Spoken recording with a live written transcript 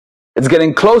It's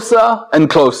getting closer and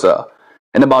closer.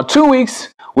 In about 2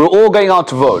 weeks, we're all going out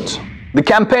to vote. The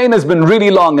campaign has been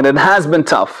really long and it has been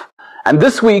tough. And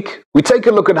this week, we take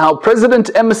a look at how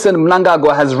President Emmerson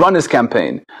Mnangagwa has run his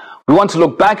campaign. We want to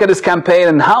look back at his campaign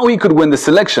and how he could win this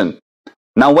election.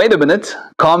 Now wait a minute,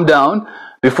 calm down.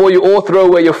 Before you all throw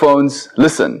away your phones,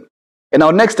 listen. In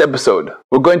our next episode,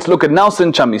 we're going to look at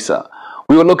Nelson Chamisa.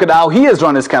 We will look at how he has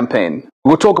run his campaign. We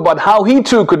will talk about how he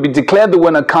too could be declared the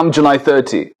winner come July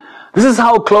 30. This is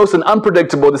how close and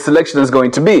unpredictable this election is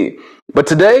going to be. But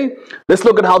today, let's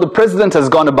look at how the president has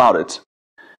gone about it.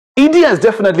 ED has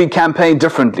definitely campaigned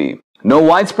differently. No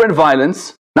widespread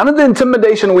violence, none of the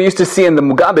intimidation we used to see in the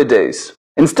Mugabe days.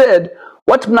 Instead,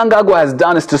 what Mnangagwa has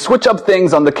done is to switch up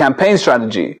things on the campaign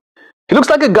strategy. He looks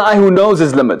like a guy who knows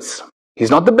his limits.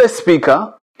 He's not the best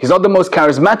speaker. He's not the most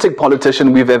charismatic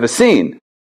politician we've ever seen.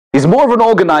 He's more of an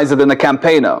organizer than a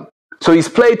campaigner. So he's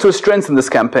played to his strengths in this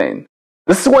campaign.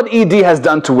 This is what ED has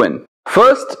done to win.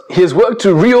 First, he has worked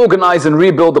to reorganize and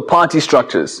rebuild the party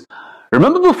structures.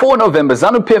 Remember before November,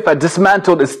 ZANU-PF had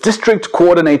dismantled its district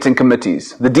coordinating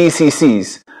committees, the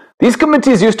DCCs. These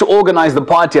committees used to organize the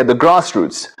party at the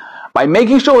grassroots. By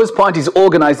making sure his party is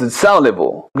organized at cell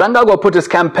level, Mnangagwa put his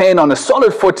campaign on a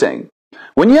solid footing.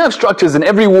 When you have structures in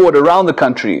every ward around the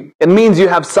country, it means you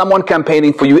have someone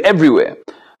campaigning for you everywhere.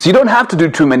 So you don't have to do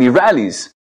too many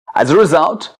rallies. As a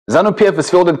result, ZANU-PF has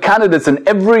fielded candidates in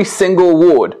every single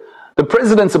ward. The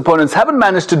president's opponents haven't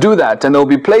managed to do that, and there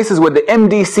will be places where the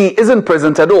MDC isn't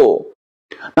present at all.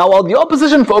 Now, while the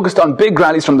opposition focused on big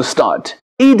rallies from the start,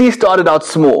 ED started out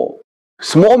small.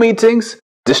 Small meetings,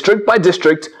 district by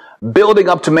district, building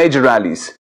up to major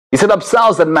rallies. He set up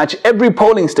cells that match every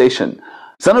polling station.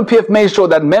 ZANU-PF made sure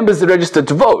that members are registered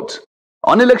to vote.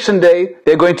 On election day,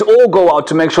 they're going to all go out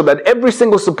to make sure that every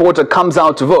single supporter comes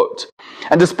out to vote.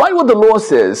 And despite what the law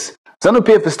says,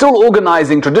 ZANU-PF is still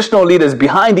organizing traditional leaders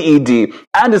behind ED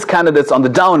and his candidates on the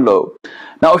down low.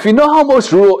 Now, if you know how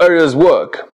most rural areas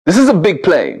work, this is a big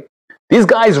play. These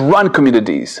guys run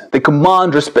communities. They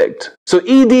command respect. So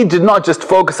ED did not just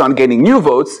focus on gaining new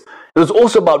votes, it was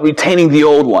also about retaining the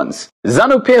old ones.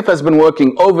 ZANU-PF has been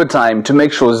working overtime to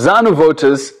make sure ZANU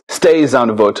voters stay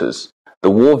ZANU voters.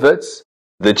 The war vets,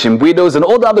 the Chimbwidos and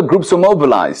all the other groups were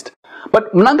mobilized.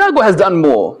 But Mnangagwa has done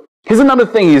more. Here's another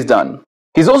thing he's done.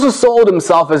 He's also sold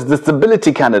himself as the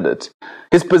stability candidate.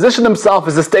 He's positioned himself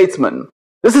as a statesman.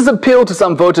 This has appealed to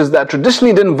some voters that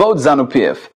traditionally didn't vote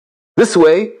ZANU-PF. This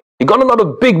way, he got a lot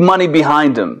of big money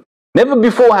behind him. Never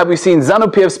before have we seen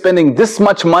ZANU-PF spending this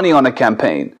much money on a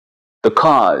campaign. The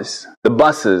cars, the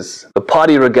buses, the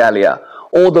party regalia,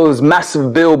 all those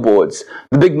massive billboards,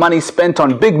 the big money spent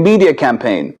on big media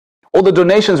campaign, all the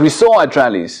donations we saw at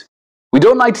rallies. We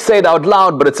don't like to say it out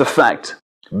loud, but it's a fact.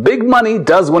 Big money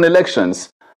does win elections.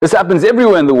 This happens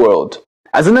everywhere in the world.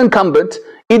 As an incumbent,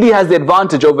 ED has the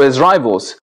advantage over his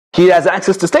rivals. He has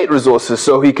access to state resources,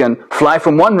 so he can fly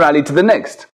from one rally to the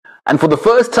next. And for the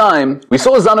first time, we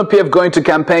saw ZANU-PF going to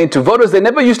campaign to voters they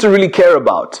never used to really care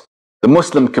about. The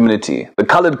Muslim community, the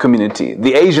colored community,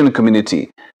 the Asian community,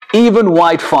 even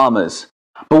white farmers.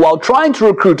 But while trying to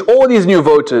recruit all these new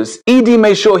voters, ED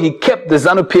made sure he kept the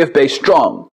ZANU-PF base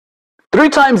strong. 3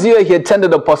 times a year he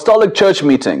attended apostolic church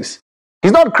meetings.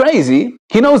 He's not crazy,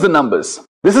 he knows the numbers.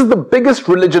 This is the biggest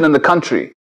religion in the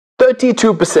country.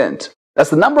 32%. That's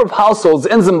the number of households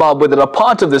in Zimbabwe that are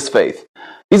part of this faith.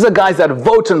 These are guys that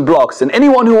vote in blocks, and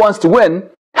anyone who wants to win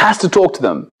has to talk to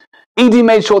them. ED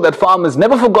made sure that farmers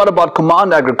never forgot about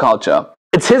command agriculture.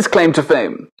 It's his claim to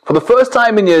fame. For the first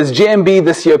time in years, GMB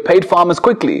this year paid farmers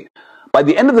quickly. By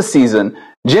the end of the season,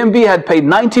 GMB had paid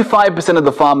 95% of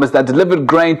the farmers that delivered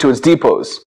grain to its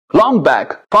depots. Long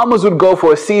back, farmers would go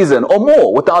for a season or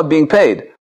more without being paid.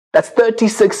 That's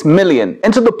 36 million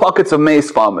into the pockets of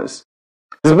maize farmers.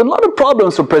 There's been a lot of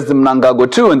problems for President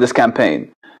Mnangagwa too in this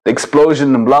campaign. The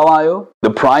explosion in Bulawayo, the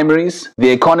primaries,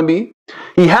 the economy.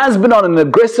 He has been on an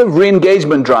aggressive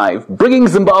re-engagement drive, bringing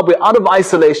Zimbabwe out of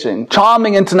isolation,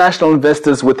 charming international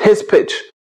investors with his pitch.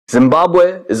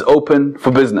 Zimbabwe is open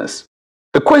for business.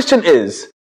 The question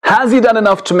is, has he done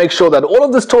enough to make sure that all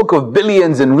of this talk of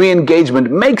billions in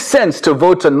re-engagement makes sense to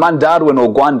vote on Mandarwin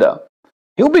or Gwanda?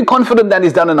 He'll be confident that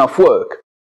he's done enough work.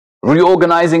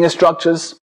 Reorganizing his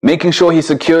structures, making sure he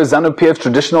secures ZANU-PF's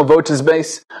traditional voters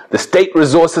base, the state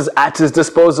resources at his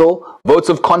disposal, votes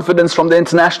of confidence from the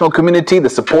international community, the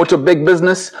support of big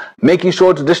business, making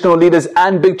sure traditional leaders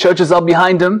and big churches are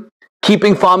behind him,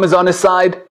 keeping farmers on his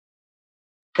side.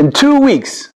 In 2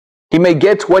 weeks, he may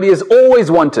get what he has always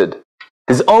wanted,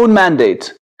 his own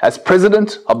mandate as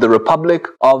President of the Republic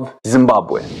of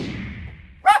Zimbabwe.